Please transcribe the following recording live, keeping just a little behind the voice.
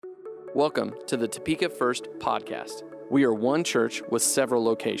Welcome to the Topeka First podcast. We are one church with several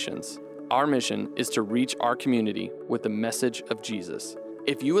locations. Our mission is to reach our community with the message of Jesus.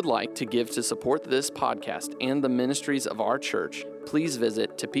 If you would like to give to support this podcast and the ministries of our church, please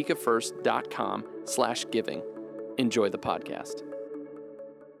visit topekafirst.com/giving. Enjoy the podcast.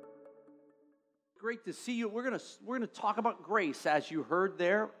 Great to see you. We're gonna talk about grace, as you heard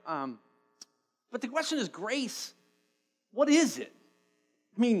there. But the question is, grace, what is it?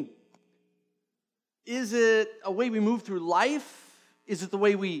 I mean, is it a way we move through life? Is it the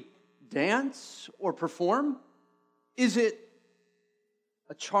way we dance or perform? Is it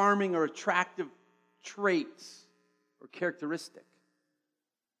a charming or attractive trait or characteristic?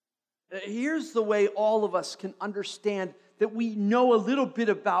 Here's the way all of us can understand that we know a little bit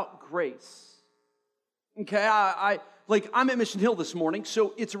about grace. Okay, I'm at Mission Hill this morning,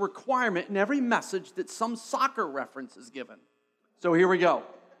 so it's a requirement in every message that some soccer reference is given. So here we go.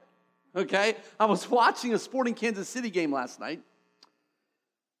 Okay, I was watching a Sporting Kansas City game last night.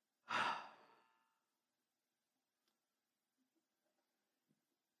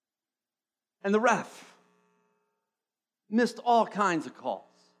 And the ref missed all kinds of calls.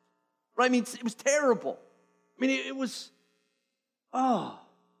 Right? I mean, it was terrible. I mean, it was, and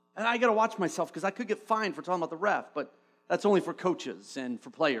I got to watch myself because I could get fined for talking about the ref, but that's only for coaches and for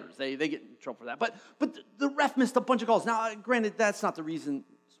players. They get in trouble for that. But the ref missed a bunch of calls. Now, granted, that's not the reason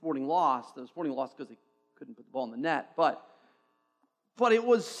Sporting lost. The Sporting lost because they couldn't put the ball in the net. But it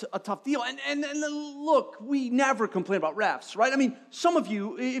was a tough deal. And look, we never complain about refs, right? I mean, some of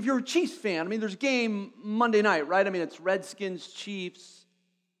you, if you're a Chiefs fan, I mean, there's a game Monday night, right? I mean, it's Redskins, Chiefs.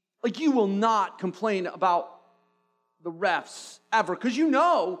 Like, you will not complain about the refs ever because you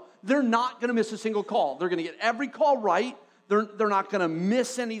know they're not going to miss a single call. They're going to get every call right. They're not going to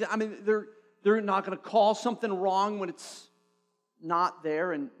miss anything. I mean, they're not going to call something wrong when it's not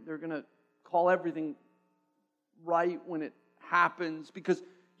there, and they're going to call everything right when it happens because,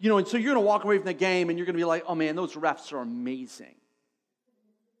 and so you're going to walk away from the game and you're going to be like, oh man, those refs are amazing.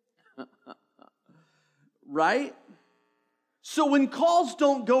 Right? So when calls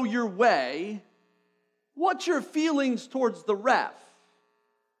don't go your way, what's your feelings towards the ref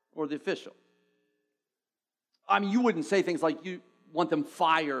or the official? I mean, you wouldn't say things like you want them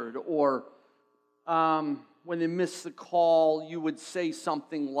fired or when they miss the call, you would say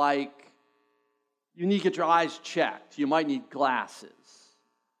something like, you need to get your eyes checked. You might need glasses.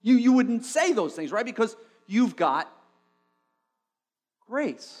 You wouldn't say those things, right? Because you've got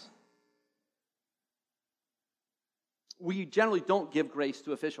grace. We generally don't give grace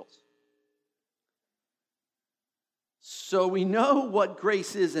to officials. So we know what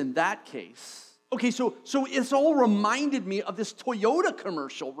grace is in that case. Okay, so it's all reminded me of this Toyota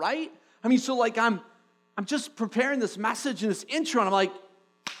commercial, right? I mean, so like I'm just preparing this message and this intro, and I'm like,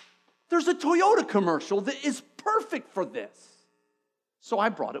 there's a Toyota commercial that is perfect for this. So I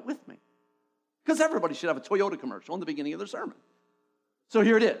brought it with me. Because everybody should have a Toyota commercial in the beginning of their sermon. So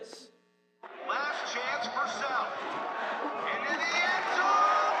here it is. Last chance for South. Into the end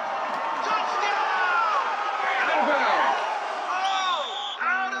zone. Touchdown! Out of bounds. Oh,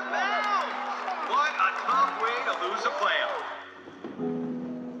 out of bounds. What a tough way to lose a playoff.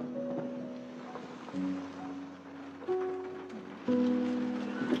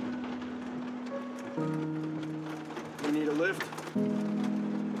 You need a lift?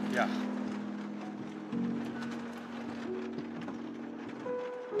 Yeah.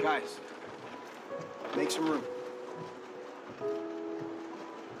 Guys, make some room.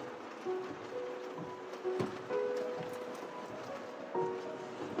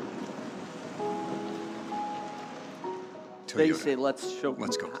 They Toyota. say let's go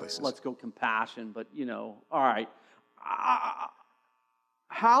places. Let's go compassion, but all right.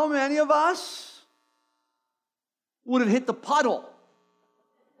 How many of us would have hit the puddle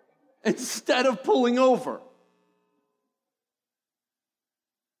instead of pulling over?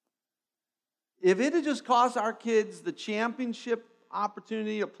 If it had just cost our kids the championship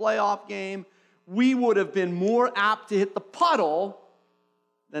opportunity, a playoff game, we would have been more apt to hit the puddle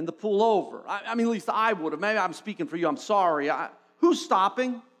than to pull over. I mean, at least I would have. Maybe I'm speaking for you. I'm sorry. Who's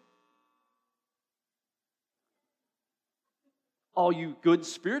stopping? All you good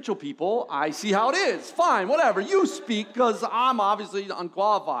spiritual people, I see how it is. Fine, whatever. You speak because I'm obviously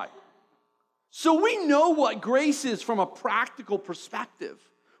unqualified. So we know what grace is from a practical perspective.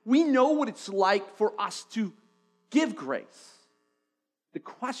 We know what it's like for us to give grace. The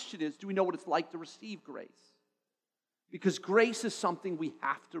question is, do we know what it's like to receive grace? Because grace is something we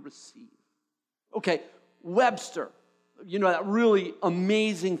have to receive. Okay, Webster, that really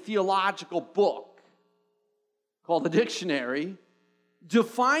amazing theological book called the dictionary,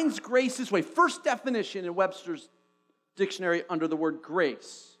 defines grace this way. First definition in Webster's dictionary under the word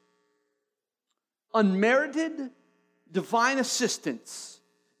grace: unmerited divine assistance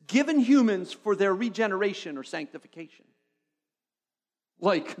given humans for their regeneration or sanctification.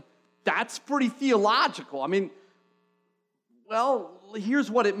 Like, that's pretty theological. I mean, well,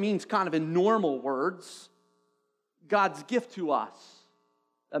 here's what it means kind of in normal words. God's gift to us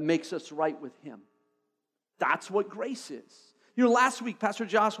that makes us right with Him. That's what grace is. You know, last week, Pastor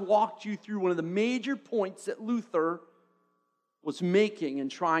Josh walked you through one of the major points that Luther was making in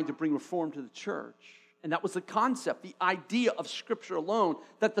trying to bring reform to the church. And that was the concept, the idea of Scripture alone,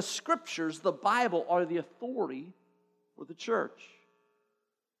 that the Scriptures, the Bible, are the authority for the church.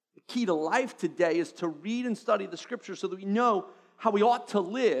 The key to life today is to read and study the Scriptures so that we know how we ought to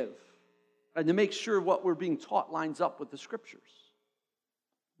live and to make sure what we're being taught lines up with the Scriptures.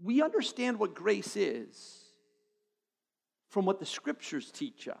 We understand what grace is from what the Scriptures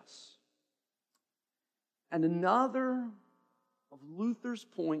teach us. And another of Luther's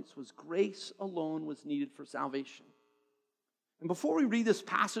points was grace alone was needed for salvation. And before we read this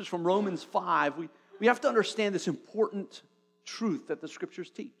passage from Romans 5, we have to understand this important truth that the Scriptures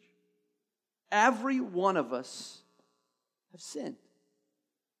teach. Every one of us have sinned.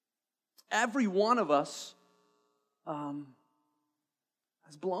 Every one of us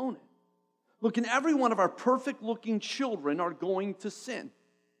has blown it. Look, and every one of our perfect-looking children are going to sin.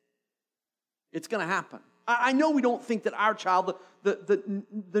 It's going to happen. I know we don't think that our child,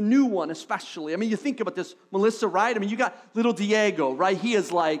 the new one especially, I mean, you think about this, Melissa, right? I mean, you got little Diego, right? He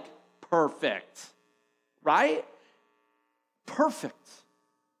is like perfect, right? Perfect.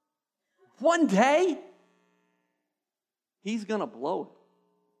 One day, he's going to blow it.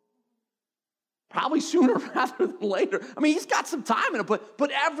 Probably sooner rather than later. I mean, he's got some time in it,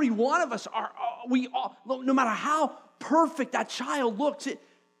 but every one of us no matter how perfect that child looks, it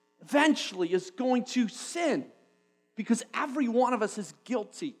eventually is going to sin, because every one of us is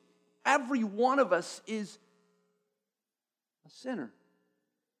guilty. Every one of us is a sinner.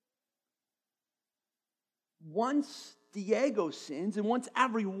 Once Diego sins, and once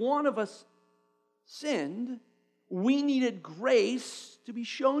every one of us sinned, we needed grace to be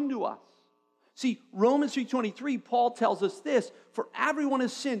shown to us. See, Romans 3:23, Paul tells us this: for everyone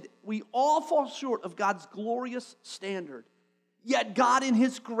has sinned, we all fall short of God's glorious standard. Yet God in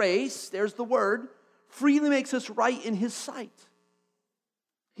His grace, there's the word, freely makes us right in His sight.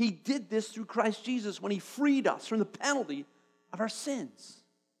 He did this through Christ Jesus when He freed us from the penalty of our sins.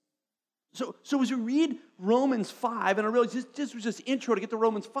 So as we read Romans 5, and I realize this was just intro to get to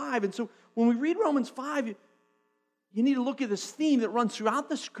Romans 5, and so when we read Romans 5, you need to look at this theme that runs throughout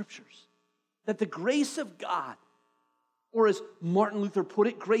the Scriptures, that the grace of God, or as Martin Luther put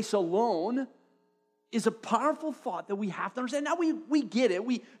it, grace alone, is a powerful thought that we have to understand. Now we get it,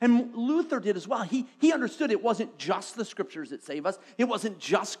 and Luther did as well. He understood it wasn't just the Scriptures that save us. It wasn't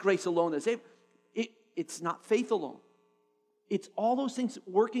just grace alone that saved. It's not faith alone. It's all those things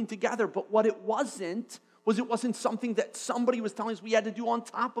working together, but what it wasn't something that somebody was telling us we had to do on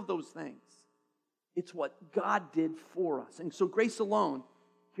top of those things. It's what God did for us. And so grace alone,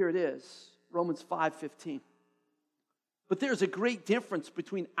 here it is, Romans 5:15. But there's a great difference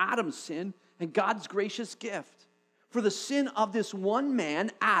between Adam's sin and God's gracious gift. For the sin of this one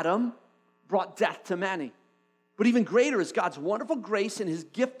man, Adam, brought death to many. But even greater is God's wonderful grace and His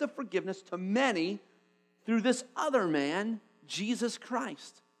gift of forgiveness to many through this other man, Jesus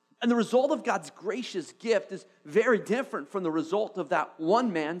Christ. And the result of God's gracious gift is very different from the result of that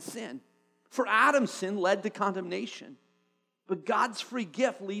one man's sin. For Adam's sin led to condemnation. But God's free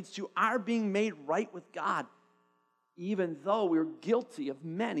gift leads to our being made right with God, even though we're guilty of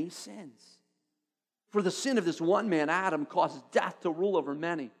many sins. For the sin of this one man, Adam, causes death to rule over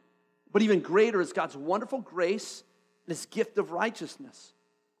many. But even greater is God's wonderful grace and His gift of righteousness.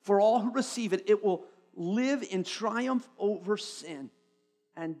 For all who receive it, it will live in triumph over sin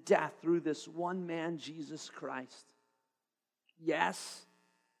and death through this one man, Jesus Christ. Yes,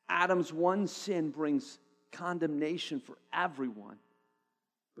 Adam's one sin brings condemnation for everyone.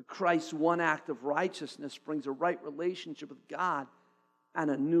 But Christ's one act of righteousness brings a right relationship with God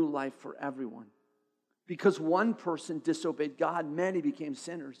and a new life for everyone. Because one person disobeyed God, many became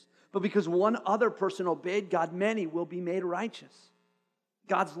sinners. But because one other person obeyed God, many will be made righteous.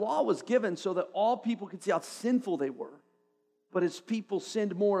 God's law was given so that all people could see how sinful they were. But as people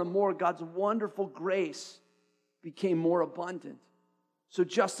sinned more and more, God's wonderful grace became more abundant. So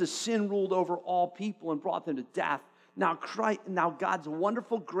just as sin ruled over all people and brought them to death, now God's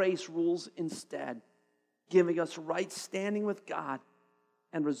wonderful grace rules instead, giving us right standing with God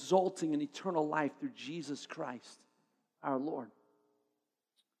and resulting in eternal life through Jesus Christ, our Lord.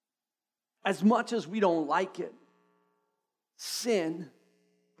 As much as we don't like it, sin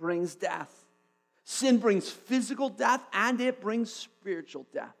brings death. Sin brings physical death and it brings spiritual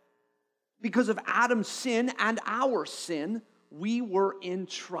death. Because of Adam's sin and our sin, we were in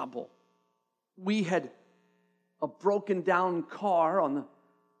trouble. We had a broken down car on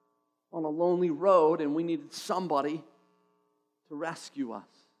a lonely road, and we needed somebody to rescue us.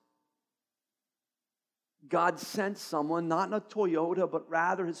 God sent someone, not in a Toyota, but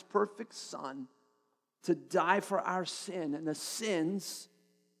rather his perfect son, to die for our sin and the sins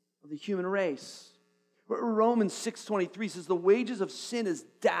of the human race. Romans 6:23 says, the wages of sin is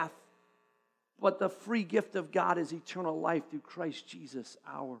death, but the free gift of God is eternal life through Christ Jesus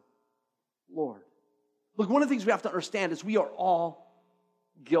our Lord. Look, one of the things we have to understand is we are all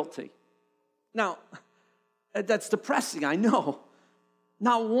guilty. Now, that's depressing, I know.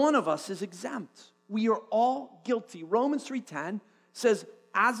 Not one of us is exempt. We are all guilty. Romans 3:10 says,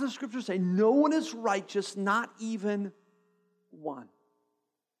 as the scriptures say, no one is righteous, not even one.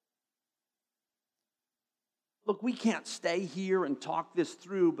 Look, we can't stay here and talk this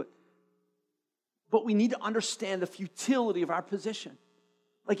through, but we need to understand the futility of our position.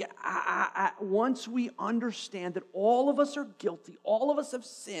 Like, once we understand that all of us are guilty, all of us have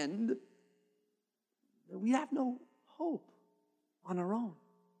sinned, we have no hope on our own.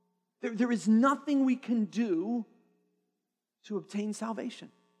 There is nothing we can do to obtain salvation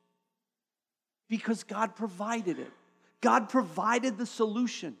because God provided it. God provided the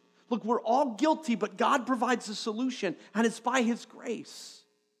solution. Look, we're all guilty, but God provides the solution, and it's by his grace.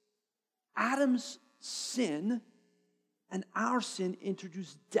 Adam's sin and our sin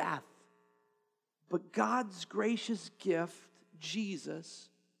introduced death, but God's gracious gift, Jesus,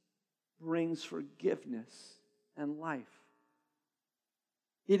 brings forgiveness and life.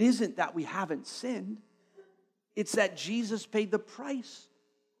 It isn't that we haven't sinned. It's that Jesus paid the price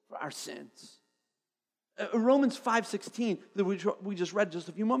for our sins. Romans 5:16, that we just read just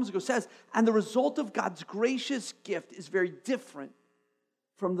a few moments ago, says, and the result of God's gracious gift is very different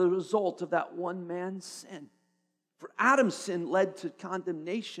from the result of that one man's sin. For Adam's sin led to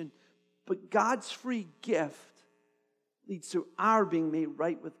condemnation, but God's free gift leads to our being made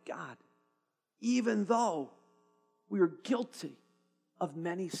right with God, even though we are guilty of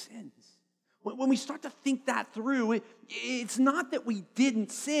many sins. When we start to think that through, it's not that we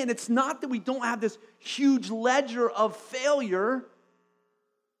didn't sin. It's not that we don't have this huge ledger of failure.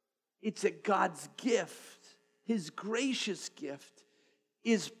 It's that God's gift, his gracious gift,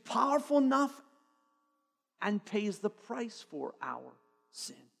 is powerful enough and pays the price for our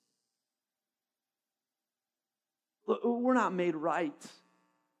sin. Look, we're not made right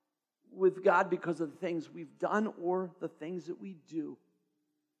with God because of the things we've done or the things that we do.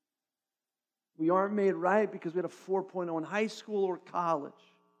 We aren't made right because we had a 4.0 in high school or college.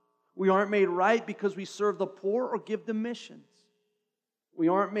 We aren't made right because we serve the poor or give to missions. We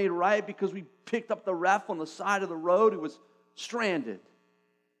aren't made right because we picked up the ref on the side of the road who was stranded.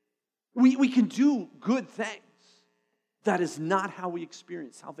 We can do good things. That is not how we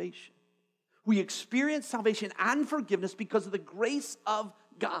experience salvation. We experience salvation and forgiveness because of the grace of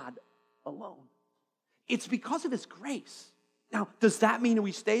God alone. It's because of his grace. Now, does that mean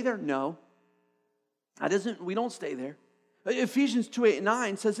we stay there? No. We don't stay there. Ephesians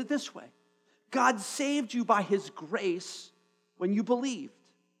 2:8-9 says it this way. God saved you by his grace when you believed.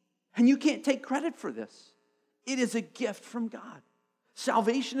 And you can't take credit for this. It is a gift from God.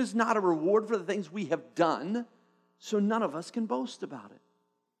 Salvation is not a reward for the things we have done, so none of us can boast about it.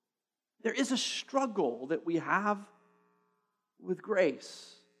 There is a struggle that we have with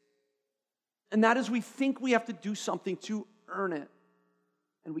grace. And that is we think we have to do something to earn it,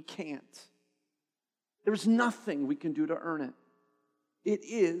 and we can't. There's nothing we can do to earn it. It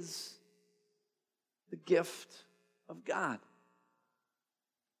is the gift of God.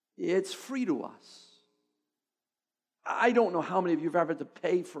 It's free to us. I don't know how many of you have ever had to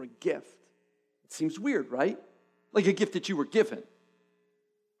pay for a gift. It seems weird, right? Like a gift that you were given.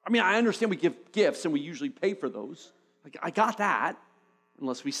 I mean, I understand we give gifts and we usually pay for those. Like, I got that,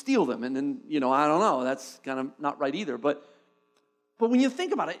 unless we steal them. And then, I don't know. That's kind of not right either. But when you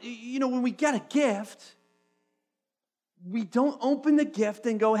think about it, when we get a gift, we don't open the gift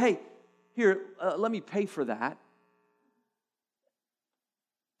and go, hey, here, let me pay for that.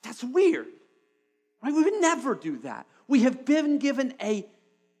 That's weird, right? We would never do that. We have been given a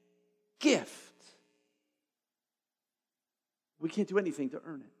gift. We can't do anything to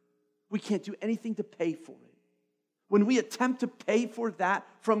earn it. We can't do anything to pay for it. When we attempt to pay for that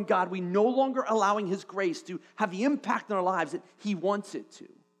from God, we no longer allowing his grace to have the impact in our lives that he wants it to.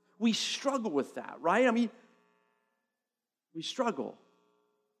 We struggle with that, right? I mean, we struggle.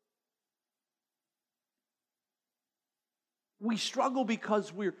 We struggle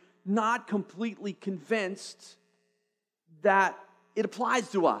because we're not completely convinced that it applies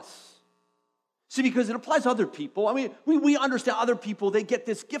to us. See, because it applies to other people. I mean, we understand other people, they get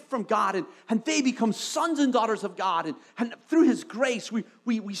this gift from God, and they become sons and daughters of God. And through His grace, we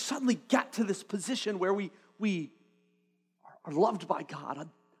suddenly get to this position where we are loved by God,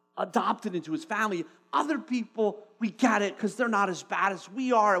 adopted into His family. Other people, we get it because they're not as bad as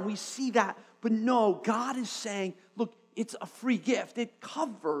we are, and we see that. But no, God is saying, look, it's a free gift. It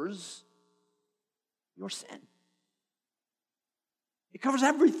covers your sin. It covers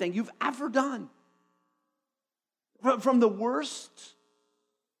everything you've ever done. From the worst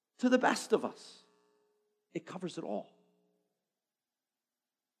to the best of us. It covers it all.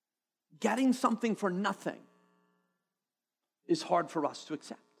 Getting something for nothing is hard for us to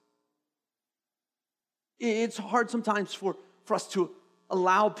accept. It's hard sometimes for us to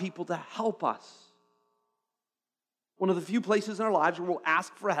allow people to help us. One of the few places in our lives where we'll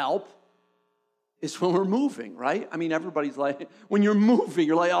ask for help is when we're moving, right? I mean, everybody's like, when you're moving,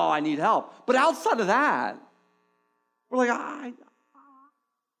 you're like, oh, I need help. But outside of that, we're like,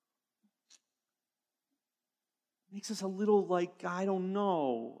 makes us a little like, I don't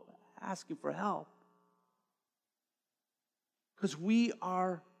know, asking for help. Because we're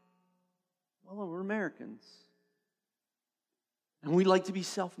Americans. And we like to be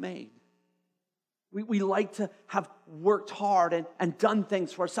self-made. We like to have worked hard and done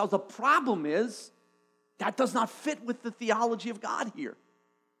things for ourselves. The problem is, that does not fit with the theology of God here.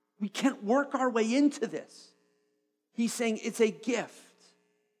 We can't work our way into this. He's saying it's a gift.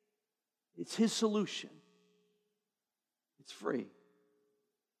 It's His solution. It's free.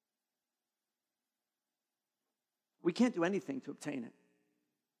 We can't do anything to obtain it.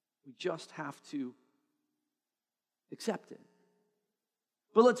 We just have to accept it.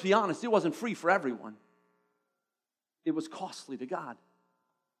 But let's be honest, it wasn't free for everyone. It was costly to God.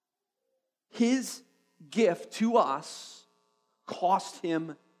 His gift to us cost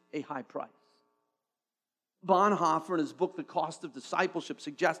Him a high price. Bonhoeffer, in his book, The Cost of Discipleship,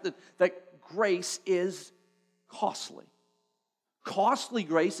 suggested that grace is costly. Costly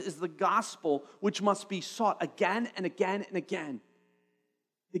grace is the gospel which must be sought again and again and again.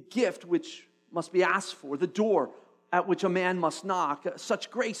 The gift which must be asked for, the door at which a man must knock.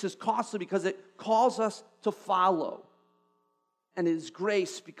 Such grace is costly because it calls us to follow. And it is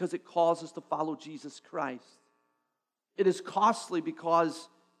grace because it calls us to follow Jesus Christ. It is costly because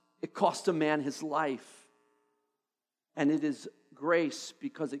it cost a man his life. And it is grace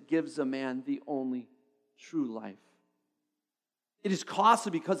because it gives a man the only true life. It is costly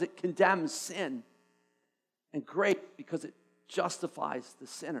because it condemns sin. And great because it justifies the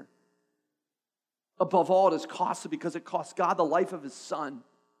sinner. Above all, it is costly because it cost God the life of His Son.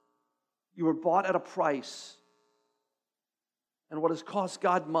 You were bought at a price. And what has cost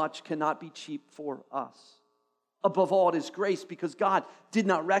God much cannot be cheap for us. Above all, it is grace because God did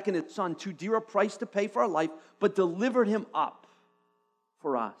not reckon His Son too dear a price to pay for our life, but delivered Him up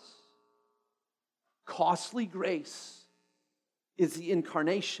for us. Costly grace is the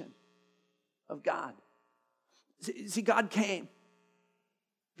incarnation of God. See, God came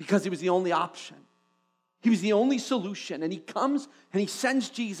because He was the only option. He was the only solution. And He comes and He sends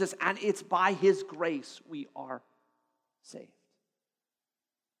Jesus, and it's by His grace we are saved.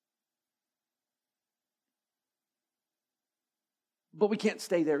 But we can't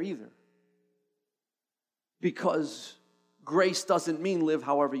stay there either. Because grace doesn't mean live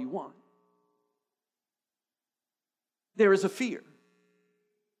however you want. There is a fear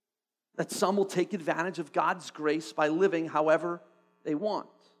that some will take advantage of God's grace by living however they want.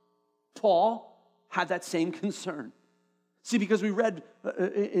 Paul had that same concern. See, because we read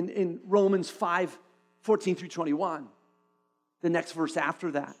in Romans 5:14 through 21, the next verse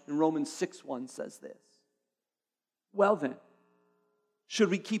after that, in Romans 6:1 says this. Well then, should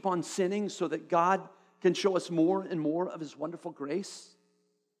we keep on sinning so that God can show us more and more of His wonderful grace?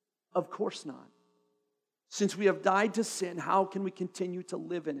 Of course not. Since we have died to sin, how can we continue to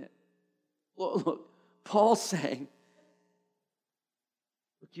live in it? Look, Paul's saying,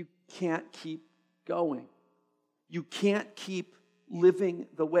 look, you can't keep going. You can't keep living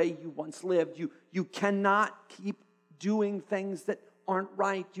the way you once lived. You cannot keep doing things that aren't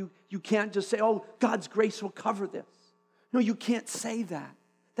right. You can't just say, oh, God's grace will cover this. No, you can't say that.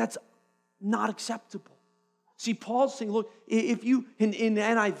 That's not acceptable. See, Paul's saying, look, if you, in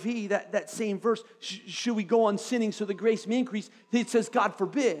NIV, that same verse, should we go on sinning so the grace may increase? It says, God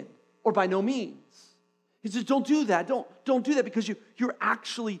forbid, or by no means. He says, don't do that. Don't do that because you're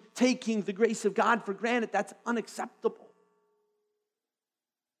actually taking the grace of God for granted. That's unacceptable.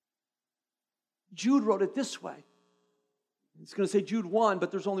 Jude wrote it this way. It's going to say Jude 1,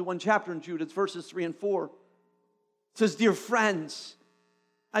 but there's only one chapter in Jude. It's verses 3 and 4. It says, "Dear friends,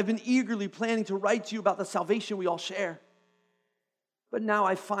 I've been eagerly planning to write to you about the salvation we all share. But now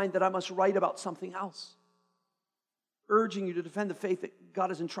I find that I must write about something else, urging you to defend the faith that God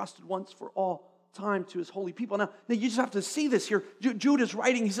has entrusted once for all time to his holy people." Now you just have to see this here. Jude is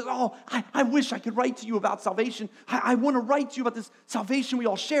writing. He says, I wish I could write to you about salvation. I want to write to you about this salvation we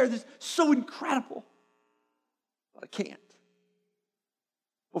all share. This is so incredible. But I can't.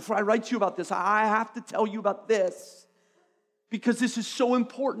 Before I write to you about this, I have to tell you about this, because this is so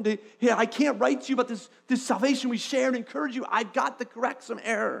important. I can't write to you about this salvation we share and encourage you. I've got to correct some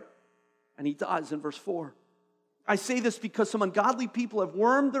error. And he does in verse 4. "I say this because some ungodly people have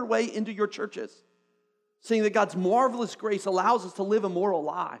wormed their way into your churches, saying that God's marvelous grace allows us to live immoral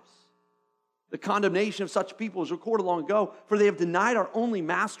lives. The condemnation of such people was recorded long ago, for they have denied our only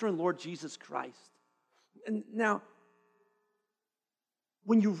Master and Lord Jesus Christ." And now,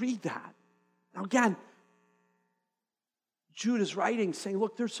 when you read that, now again, Jude is writing saying,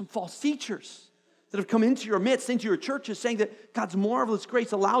 look, there's some false teachers that have come into your midst, into your churches, saying that God's marvelous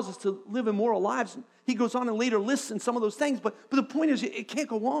grace allows us to live immoral lives. And he goes on and later lists in some of those things, but the point is, it can't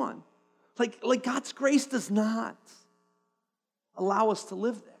go on. Like God's grace does not allow us to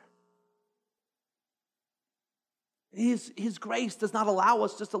live there. His grace does not allow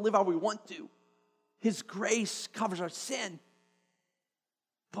us just to live how we want to. His grace covers our sin.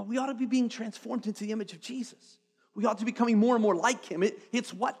 But we ought to be being transformed into the image of Jesus. We ought to be becoming more and more like him.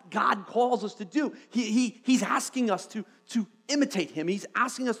 It's what God calls us to do. He's asking us to imitate him. He's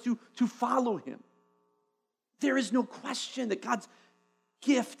asking us to follow him. There is no question that God's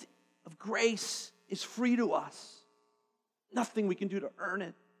gift of grace is free to us. Nothing we can do to earn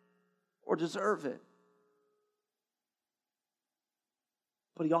it or deserve it.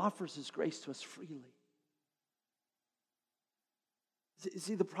 But he offers his grace to us freely.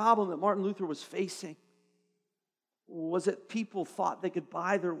 See, the problem that Martin Luther was facing was that people thought they could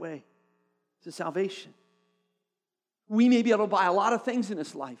buy their way to salvation. We may be able to buy a lot of things in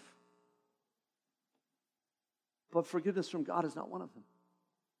this life, but forgiveness from God is not one of them.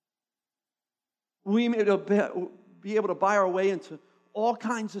 We may be able to buy our way into all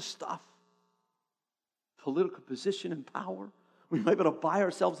kinds of stuff, political position and power. We might be able to buy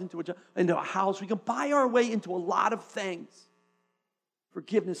ourselves into a house. We can buy our way into a lot of things.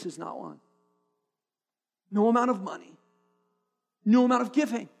 Forgiveness is not one. No amount of money, no amount of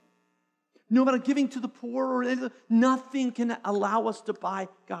giving, no amount of giving to the poor, or anything, nothing can allow us to buy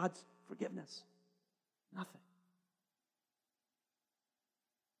God's forgiveness. Nothing.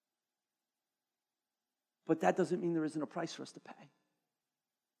 But that doesn't mean there isn't a price for us to pay.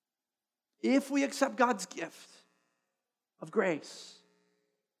 If we accept God's gift of grace,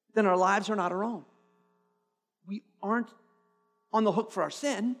 then our lives are not our own. We aren't on the hook for our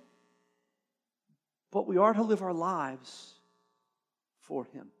sin, but we are to live our lives for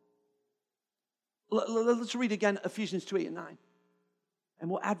him. Let's read again Ephesians 2, 8, and 9. And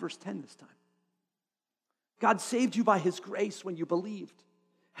we'll add verse 10 this time. God saved you by his grace when you believed.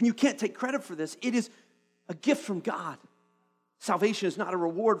 And you can't take credit for this. It is a gift from God. Salvation is not a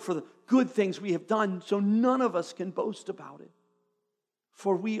reward for the good things we have done, so none of us can boast about it.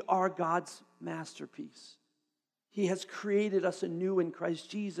 For we are God's masterpiece. He has created us anew in Christ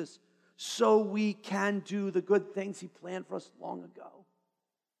Jesus, so we can do the good things he planned for us long ago.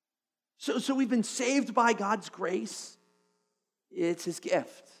 So we've been saved by God's grace. It's his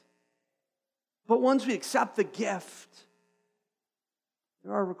gift. But once we accept the gift,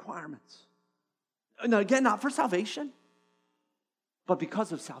 there are requirements. Now, again, not for salvation, but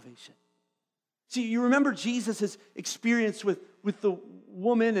because of salvation. See, you remember Jesus' experience with the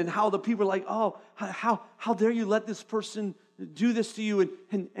woman and how the people were like, oh, how dare you let this person do this to you?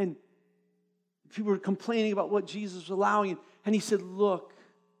 And people were complaining about what Jesus was allowing. And he said, look,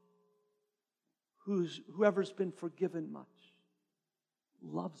 whoever's been forgiven much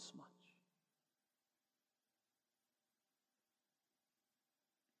loves much.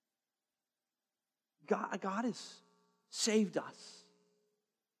 God has saved us.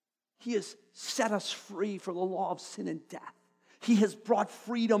 He has set us free from the law of sin and death. He has brought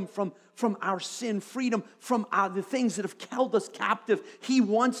freedom from our sin, freedom from the things that have held us captive. He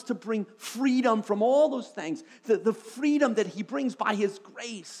wants to bring freedom from all those things, the freedom that he brings by his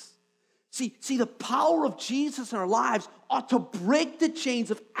grace. See, the power of Jesus in our lives ought to break the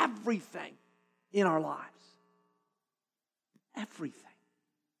chains of everything in our lives. Everything.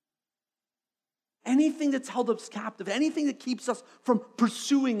 Anything that's held us captive, anything that keeps us from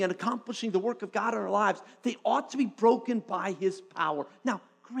pursuing and accomplishing the work of God in our lives, they ought to be broken by his power. Now,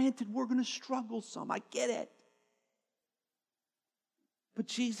 granted, we're going to struggle some. I get it. But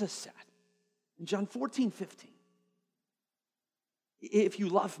Jesus said in John 14:15, if you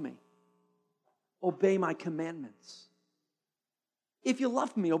love me, obey my commandments. If you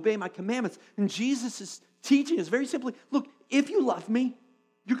love me, obey my commandments. And Jesus' teaching is very simply, look, if you love me,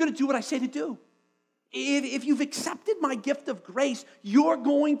 you're going to do what I say to do. If you've accepted my gift of grace, you're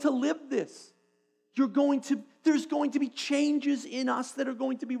going to live this. There's going to be changes in us that are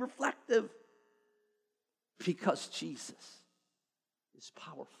going to be reflective. Because Jesus is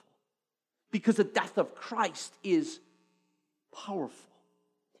powerful. Because the death of Christ is powerful.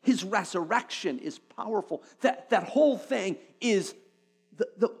 His resurrection is powerful. That whole thing is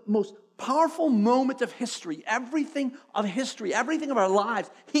the most powerful moment of history. Everything of history, everything of our lives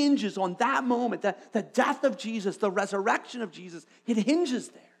hinges on that moment, the death of Jesus, the resurrection of Jesus. It hinges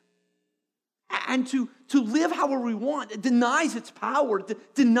there. And to live however we want, it denies its power,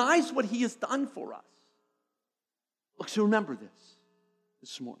 denies what he has done for us. Look, so remember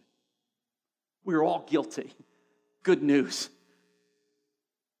this morning. We are all guilty. Good news.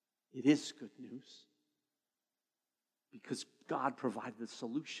 It is good news because God provided the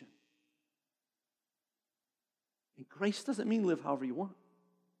solution. And grace doesn't mean live however you want.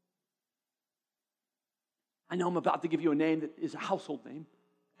 I know I'm about to give you a name that is a household name.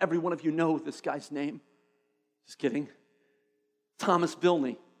 Every one of you know this guy's name. Just kidding. Thomas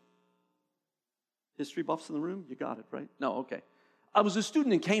Bilney. History buffs in the room? You got it, right? No, okay. I was a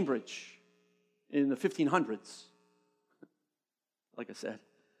student in Cambridge in the 1500s. Like I said.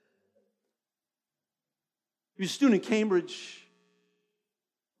 He was a student in Cambridge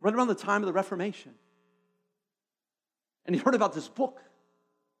right around the time of the Reformation. And he heard about this book,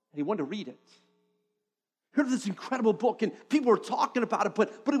 and he wanted to read it. He heard of this incredible book, and people were talking about it,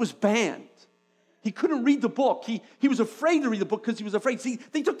 but it was banned. He couldn't read the book. He was afraid to read the book because he was afraid. See,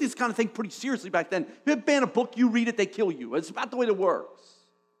 they took this kind of thing pretty seriously back then. If they ban a book, you read it, they kill you. It's about the way it works.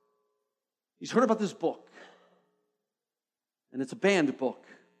 He's heard about this book, and it's a banned book,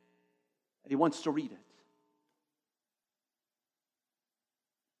 and he wants to read it.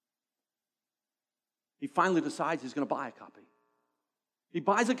 He finally decides he's going to buy a copy. He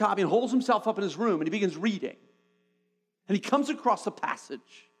buys a copy and holds himself up in his room, and he begins reading. And he comes across a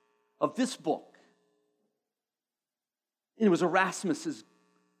passage of this book. And it was Erasmus's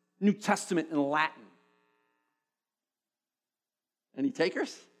New Testament in Latin. Any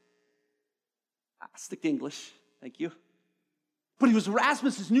takers? Stick to English, thank you. But it was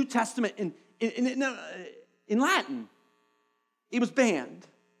Erasmus's New Testament in Latin. It was banned.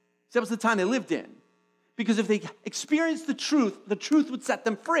 That was the time they lived in. Because if they experienced the truth would set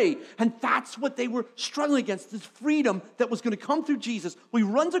them free. And that's what they were struggling against, this freedom that was going to come through Jesus. Well, he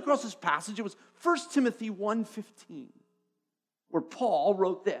runs across this passage. It was 1 Timothy 1:15, where Paul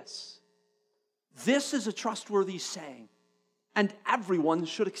wrote this. This is a trustworthy saying, and everyone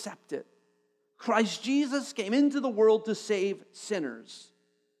should accept it. Christ Jesus came into the world to save sinners,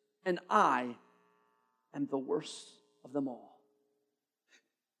 and I am the worst of them all.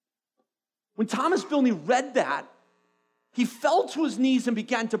 When Thomas Bilney read that, he fell to his knees and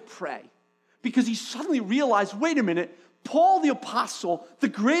began to pray because he suddenly realized, wait a minute, Paul the apostle, the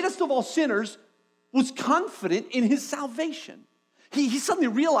greatest of all sinners, was confident in his salvation. He suddenly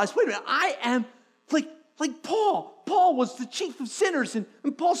realized, wait a minute, I am like Paul. Paul was the chief of sinners, and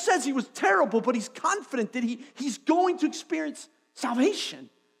Paul says he was terrible, but he's confident that he's going to experience salvation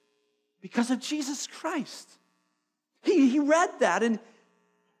because of Jesus Christ. He read that, and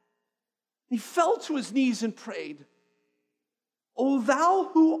he fell to his knees and prayed, O thou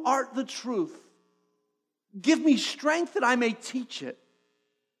who art the truth, give me strength that I may teach it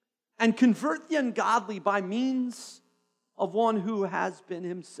and convert the ungodly by means of one who has been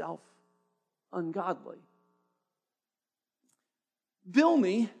himself ungodly.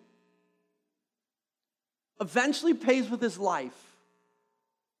 Bilney eventually pays with his life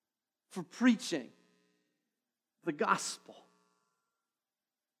for preaching the gospel.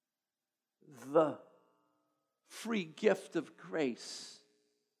 The free gift of grace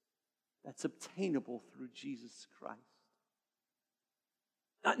that's obtainable through Jesus Christ.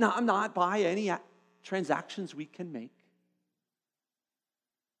 Now, I'm not by any transactions we can make,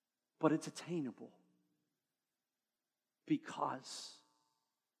 but it's attainable because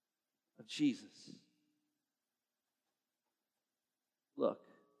of Jesus. Look,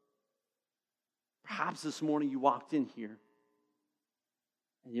 perhaps this morning you walked in here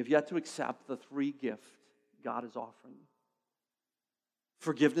and you've yet to accept the free gift God is offering you.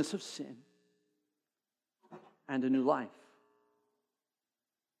 Forgiveness of sin and a new life.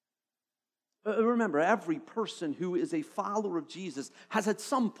 Remember, every person who is a follower of Jesus has at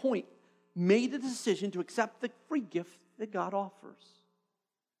some point made a decision to accept the free gift that God offers.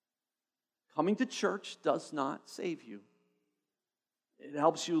 Coming to church does not save you. It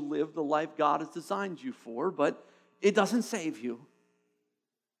helps you live the life God has designed you for, but it doesn't save you.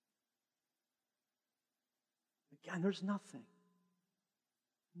 Again, there's nothing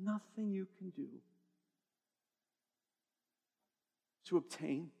you can do to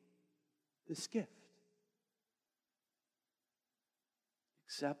obtain this gift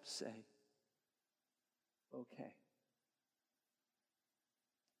except say, okay.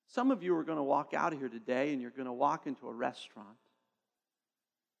 Some of you are going to walk out of here today and you're going to walk into a restaurant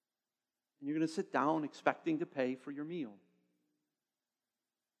and you're going to sit down expecting to pay for your meal.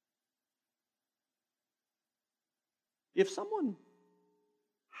 If someone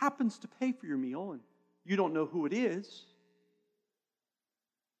happens to pay for your meal and you don't know who it is,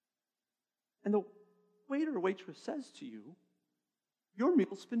 and the waiter or waitress says to you, your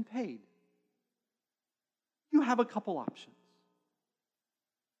meal's been paid, you have a couple options.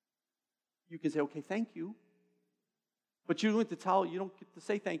 You can say, okay, thank you. But you don't get to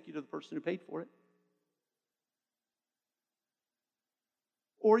say thank you to the person who paid for it.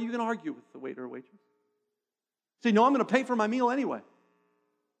 Or you can argue with the waiter or waitress. Say, no, I'm going to pay for my meal anyway.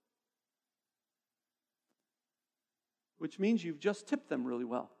 Which means you've just tipped them really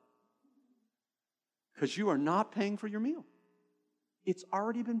well. Because you are not paying for your meal. It's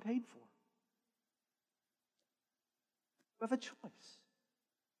already been paid for. You have a choice.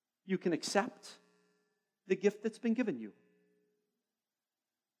 You can accept the gift that's been given you.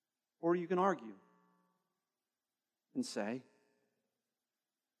 Or you can argue and say,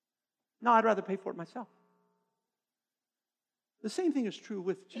 no, I'd rather pay for it myself. The same thing is true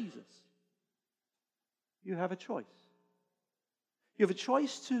with Jesus. You have a choice. You have a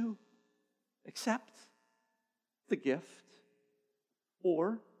choice to accept the gift,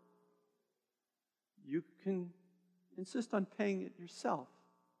 or you can insist on paying it yourself,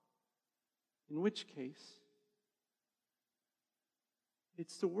 in which case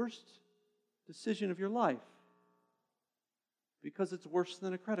it's the worst decision of your life because it's worse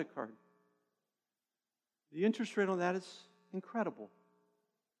than a credit card. The interest rate on that is incredible.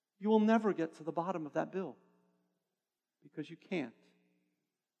 You will never get to the bottom of that bill because you can't.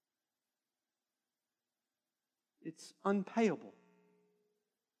 It's unpayable.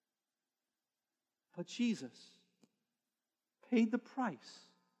 But Jesus paid the price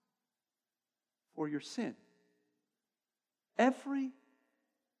for your sin. Every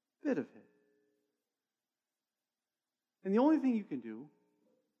bit of it. And the only thing you can do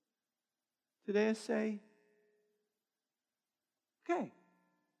today is say, okay.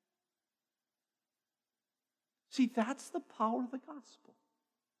 See, that's the power of the gospel.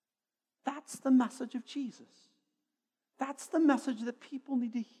 That's the message of Jesus. That's the message that people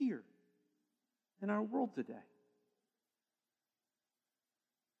need to hear in our world today.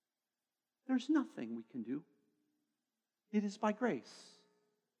 There's nothing we can do. It is by grace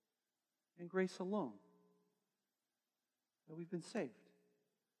and grace alone that we've been saved.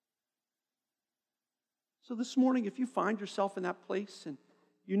 So this morning, if you find yourself in that place and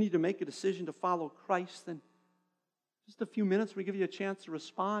you need to make a decision to follow Christ, then just a few minutes, we give you a chance to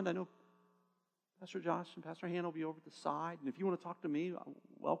respond. I know Pastor Josh and Pastor Hannah will be over at the side. And if you want to talk to me, I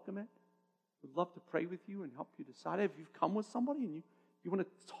welcome it. We'd love to pray with you and help you decide. If you've come with somebody and you want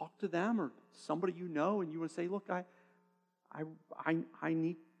to talk to them or somebody you know and you want to say, look, I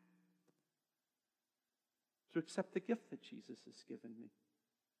need to accept the gift that Jesus has given me,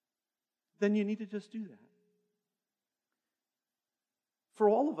 then you need to just do that. For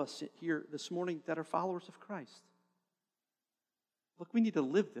all of us here this morning that are followers of Christ, look, we need to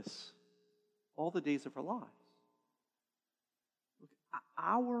live this all the days of our lives. Look,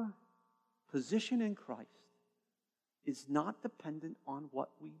 our position in Christ is not dependent on what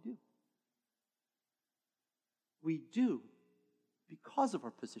we do. We do because of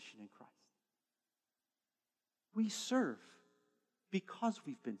our position in Christ. We serve because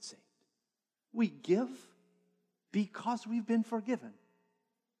we've been saved. We give because we've been forgiven.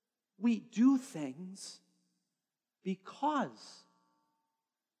 We do things because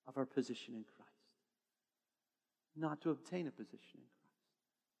of our position in Christ, not to obtain a position in Christ.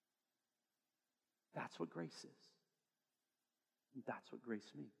 That's what grace is. And that's what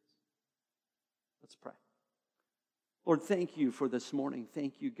grace means. Let's pray. Lord, thank you for this morning.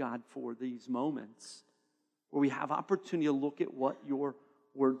 Thank you, God, for these moments where we have opportunity to look at what your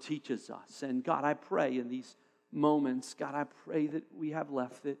word teaches us. And God, I pray in these moments, God, I pray that we have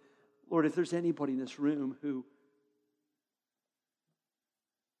left it. Lord, if there's anybody in this room who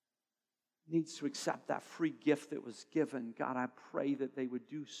needs to accept that free gift that was given, God, I pray that they would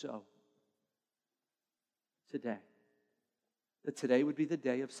do so today. that today would be the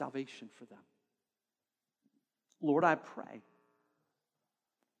day of salvation for them. Lord, I pray,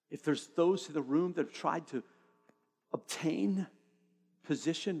 if there's those in the room that have tried to obtain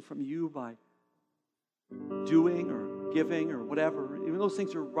position from you by doing or giving or whatever, even those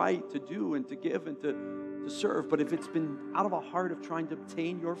things are right to do and to give and to serve, but if it's been out of a heart of trying to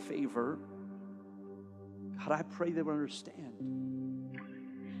obtain your favor, God, I pray they will understand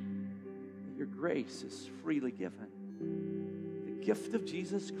that your grace is freely given. The gift of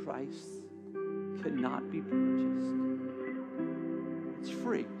Jesus Christ cannot be purchased. It's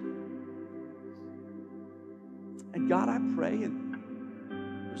free. And God, I pray, and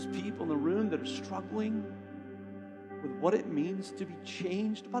there's people in the room that are struggling with what it means to be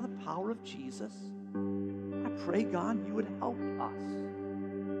changed by the power of Jesus. I pray, God, you would help us.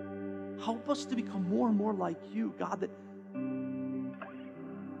 Help us to become more and more like you, God, that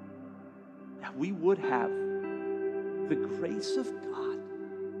we would have the grace of God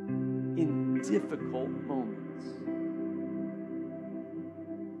in difficult moments.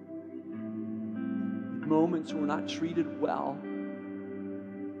 Moments where we're not treated well,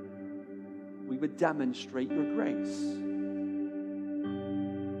 we would demonstrate your grace.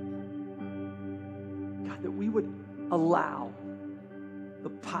 God, that we would allow the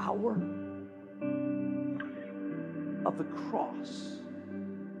power of the cross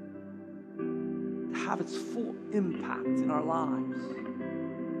to have its full impact in our lives,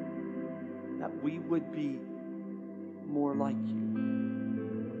 that we would be more like you.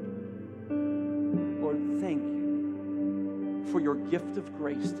 Lord, thank you for your gift of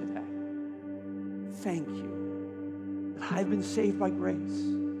grace today. Thank you that I've been saved by grace.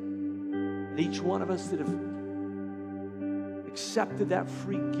 And each one of us that have accepted that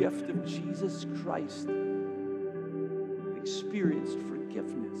free gift of Jesus Christ have experienced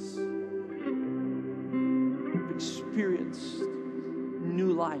forgiveness, have experienced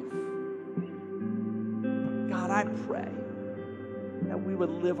new life. God, I pray that we would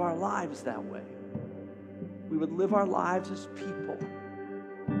live our lives that way. We would live our lives as people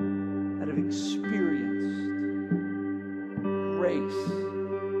that have experienced grace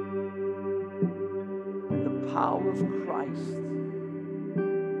and the power of Christ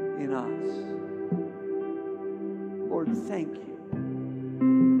in us. Lord, thank you.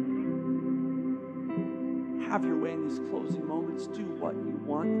 Have your way in these closing moments. Do what you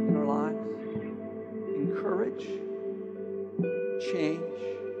want in our lives. Encourage, change,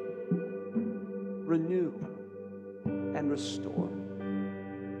 renew, and restore.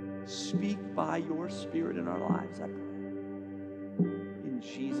 Speak by your Spirit in our lives, I pray. In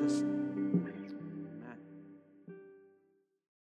Jesus' name.